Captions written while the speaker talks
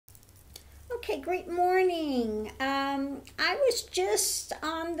Okay, great morning. I was just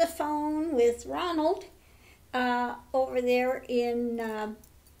on the phone with Ronald over there in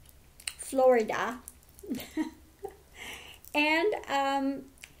Florida. And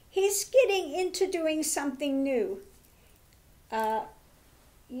he's getting into doing something new.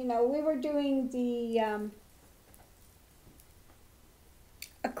 We were doing the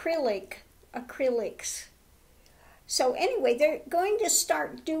acrylics. So anyway, they're going to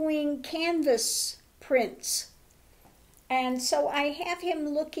start doing canvas prints. And so I have him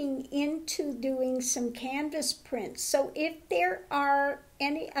looking into doing some canvas prints. So if there are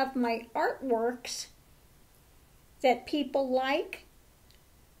any of my artworks that people like,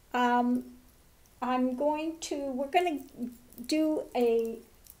 we're going to do a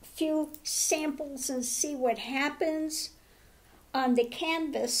few samples and see what happens on the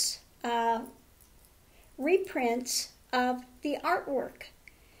canvas reprints of the artwork.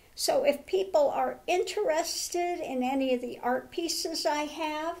 So if people are interested in any of the art pieces I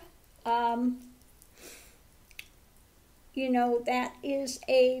have, that is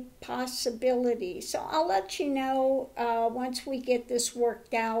a possibility. So I'll let you know once we get this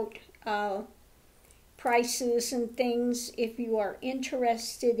worked out, prices and things, if you are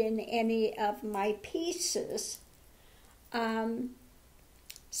interested in any of my pieces.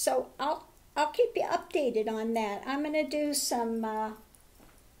 So I'll keep you updated on that. I'm going to do some,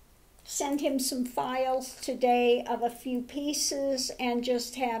 send him some files today of a few pieces and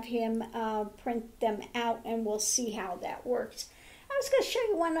just have him print them out, and we'll see how that works. I was going to show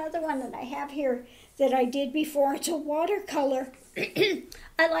you one other one that I have here that I did before. It's a watercolor.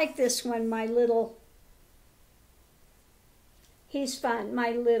 I like this one, he's fun,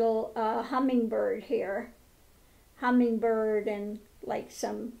 my little hummingbird here. Hummingbird and like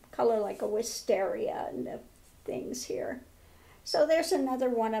some color like a wisteria and the things here. So there's another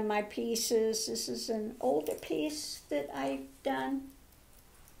one of my pieces. This is an older piece that I've done.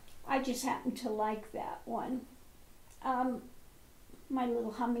 I just happen to like that one. My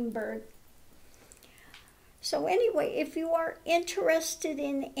little hummingbird. So anyway, if you are interested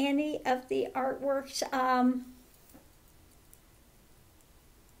in any of the artworks,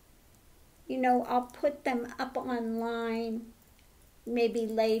 I'll put them up online maybe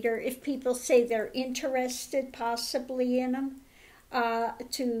later if people say they're interested possibly in them,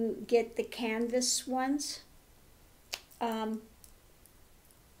 to get the canvas ones.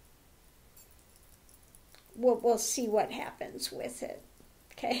 We'll see what happens with it,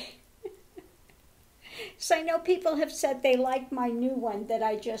 okay? So I know people have said they like my new one that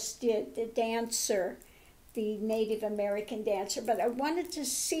I just did, the dancer, the Native American dancer, but I wanted to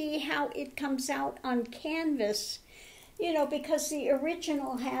see how it comes out on canvas, because the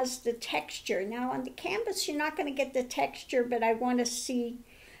original has the texture. Now on the canvas you're not going to get the texture, but I want to see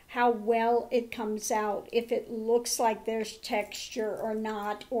how well it comes out, if it looks like there's texture or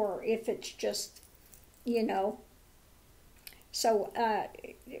not, or if it's just, So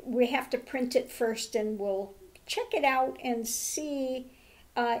we have to print it first, and we'll check it out and see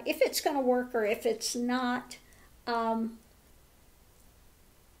if it's going to work or if it's not.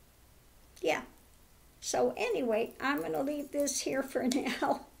 Yeah. So anyway, I'm going to leave this here for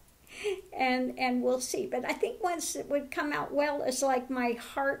now, and we'll see. But I think ones that would come out well is like my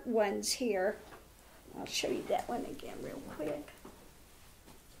heart ones here. I'll show you that one again real quick.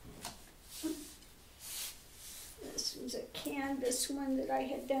 This was a canvas one that I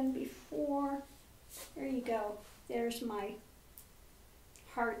had done before. There you go. There's my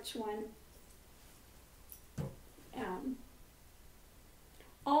hearts one.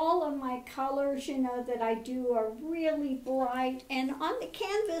 All of my colors, that I do are really bright. And on the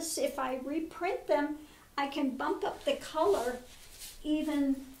canvas, if I reprint them, I can bump up the color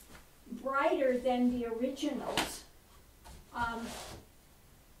even brighter than the originals.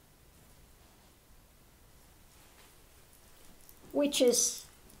 Which is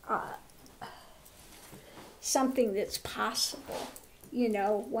something that's possible.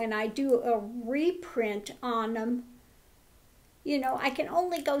 When I do a reprint on them, I can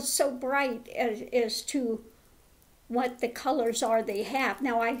only go so bright as to what the colors are they have.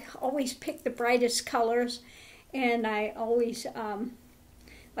 Now, I always pick the brightest colors, and I always,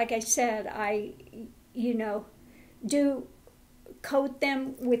 like I said, I, do coat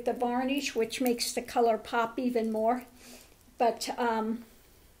them with the varnish, which makes the color pop even more. But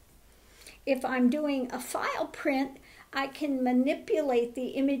if I'm doing a file print, I can manipulate the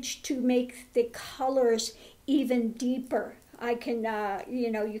image to make the colors even deeper. I can,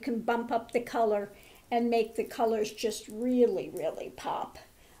 you can bump up the color and make the colors just really, really pop.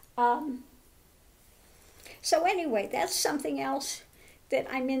 So anyway, that's something else that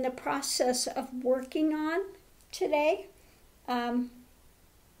I'm in the process of working on today.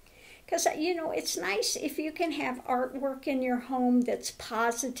 Because, it's nice if you can have artwork in your home that's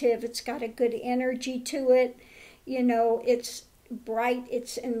positive, it's got a good energy to it, it's bright,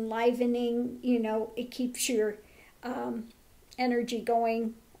 it's enlivening, it keeps your energy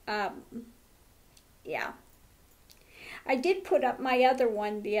going. Yeah. I did put up my other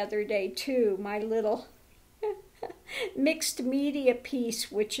one the other day too, my little mixed media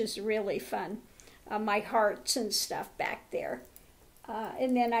piece, which is really fun. My hearts and stuff back there.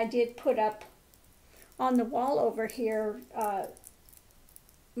 And then I did put up on the wall over here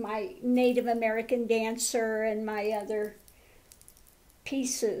my Native American dancer and my other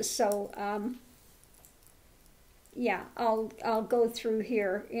pieces. So yeah, I'll go through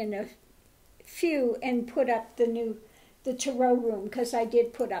here in a few and put up the tarot room, because I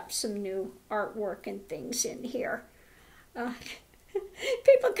did put up some new artwork and things in here.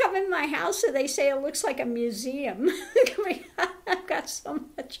 People come in my house and they say it looks like a museum. I've got so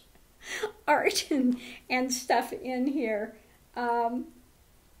much art and stuff in here.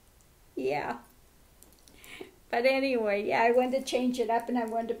 Yeah. But anyway, yeah, I wanted to change it up, and I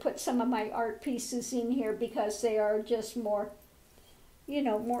wanted to put some of my art pieces in here because they are just more,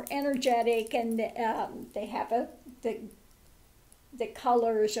 more energetic, and they have the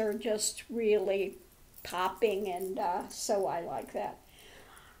colors are just really popping, and so I like that.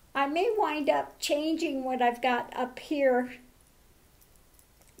 I may wind up changing what I've got up here,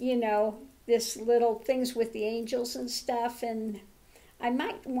 this little things with the angels and stuff, and I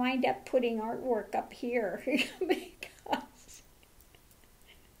might wind up putting artwork up here because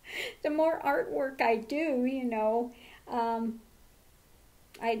the more artwork I do,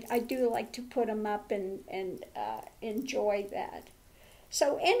 I do like to put them up and enjoy that.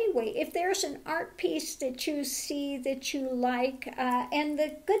 So anyway, if there's an art piece that you see that you like, and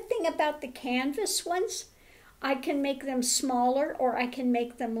the good thing about the canvas ones, I can make them smaller or I can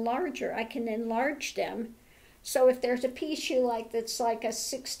make them larger. I can enlarge them. So if there's a piece you like that's like a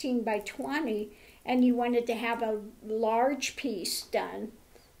 16 by 20 and you wanted to have a large piece done,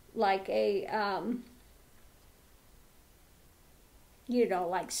 like a,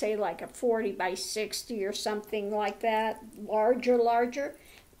 like say like a 40 by 60 or something like that, larger,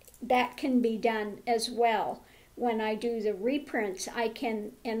 that can be done as well. When I do the reprints, I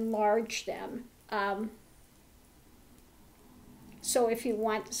can enlarge them. So if you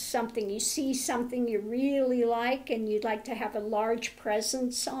want something, you see something you really like and you'd like to have a large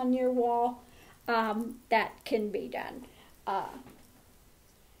presence on your wall, that can be done.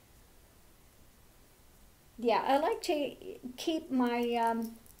 Yeah, I like to keep my,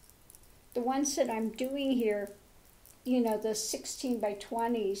 the ones that I'm doing here, the 16 by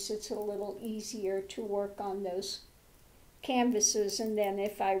 20s, it's a little easier to work on those canvases, and then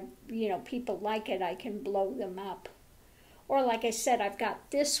if people like it, I can blow them up. Or like I said, I've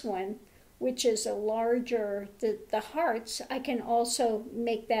got this one, which is a larger, the hearts, I can also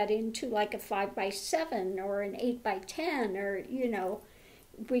make that into like a 5 by 7 or an 8 by 10, or,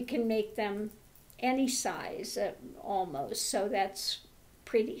 we can make them any size almost, so that's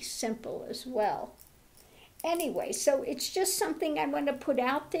pretty simple as well. Anyway, so it's just something I want to put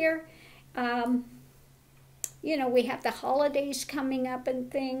out there. We have the holidays coming up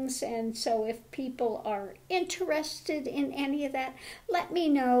and things, and so if people are interested in any of that, let me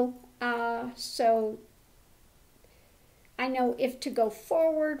know, so I know if to go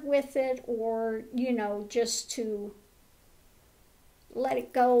forward with it or, just to let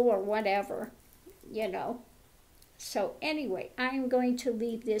it go or whatever, So anyway, I'm going to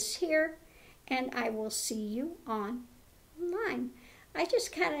leave this here, and I will see you online. I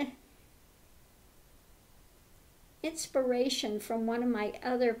just kind of inspiration from one of my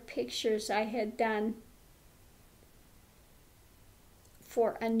other pictures I had done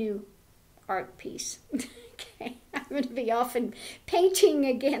for a new art piece. Okay, I'm going to be off and painting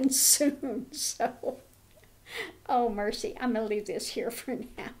again soon, so oh mercy, I'm going to leave this here for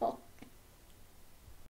now.